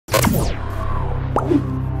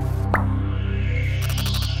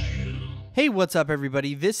Hey, what's up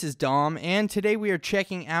everybody? This is Dom, and today we are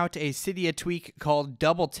checking out a Cydia tweak called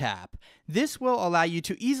DoubleTap. This will allow you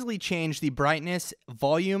to easily change the brightness,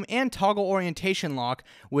 volume, and toggle orientation lock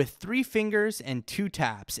with 3 fingers and 2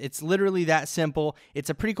 taps. It's literally that simple. It's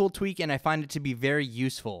a pretty cool tweak, and I find it to be very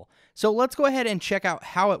useful. So let's go ahead and check out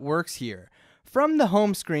how it works here. From the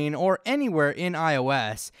home screen or anywhere in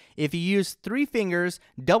iOS, if you use 3 fingers,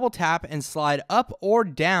 double tap, and slide up or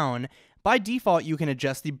down, by default, you can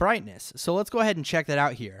adjust the brightness. So let's go ahead and check that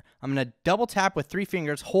out here. I'm going to double tap with 3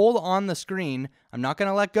 fingers, hold on the screen. I'm not going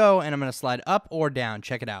to let go, and I'm going to slide up or down.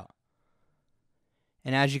 Check it out.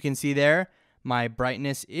 And as you can see there, my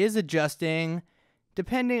brightness is adjusting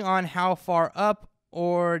depending on how far up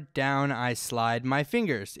or down I slide my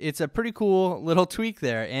fingers. It's a pretty cool little tweak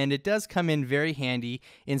there, and it does come in very handy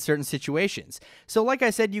in certain situations. So like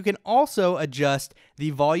I said, you can also adjust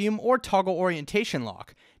the volume or toggle orientation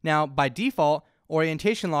lock. Now, by default,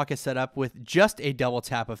 orientation lock is set up with just a double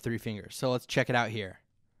tap of 3 fingers. So let's check it out here.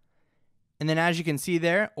 And then as you can see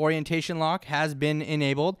there, orientation lock has been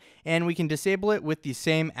enabled, and we can disable it with the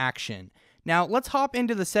same action. Now, let's hop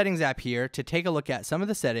into the settings app here to take a look at some of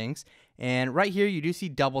the settings. And right here, you do see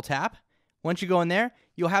double tap. Once you go in there,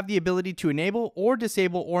 you'll have the ability to enable or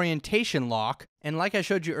disable orientation lock. And like I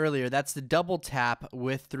showed you earlier, that's the double tap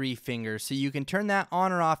with 3 fingers. So you can turn that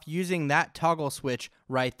on or off using that toggle switch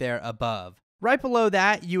right there above. Right below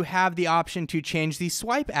that, you have the option to change the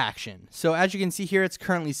swipe action. So as you can see here, it's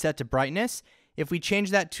currently set to brightness. If we change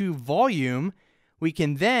that to volume, we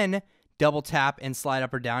can then double tap and slide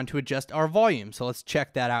up or down to adjust our volume. So let's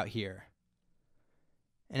check that out here.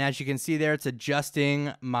 And as you can see there, it's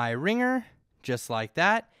adjusting my ringer just like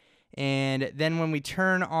that. And then when we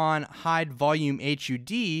turn on hide volume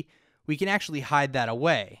HUD, we can actually hide that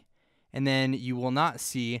away. And then you will not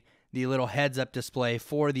see the little heads up display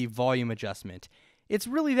for the volume adjustment. It's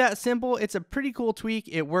really that simple. It's a pretty cool tweak.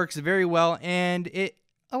 It works very well, and it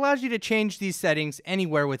allows you to change these settings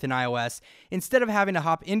anywhere within iOS instead of having to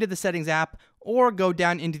hop into the settings app or go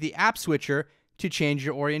down into the app switcher to change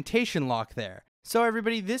your orientation lock there. So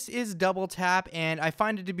everybody, this is DoubleTap, and I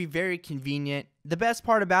find it to be very convenient. The best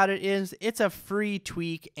part about it is it's a free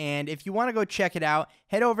tweak, and if you want to go check it out,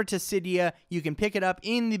 head over to Cydia. You can pick it up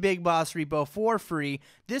in the BigBoss repo for free.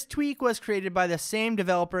 This tweak was created by the same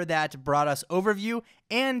developer that brought us Overview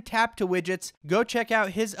and Tap to Widgets. Go check out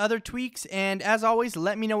his other tweaks, and as always,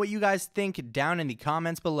 let me know what you guys think down in the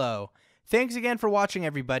comments below. Thanks again for watching,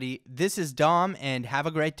 everybody. This is Dom, and have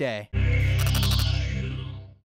a great day.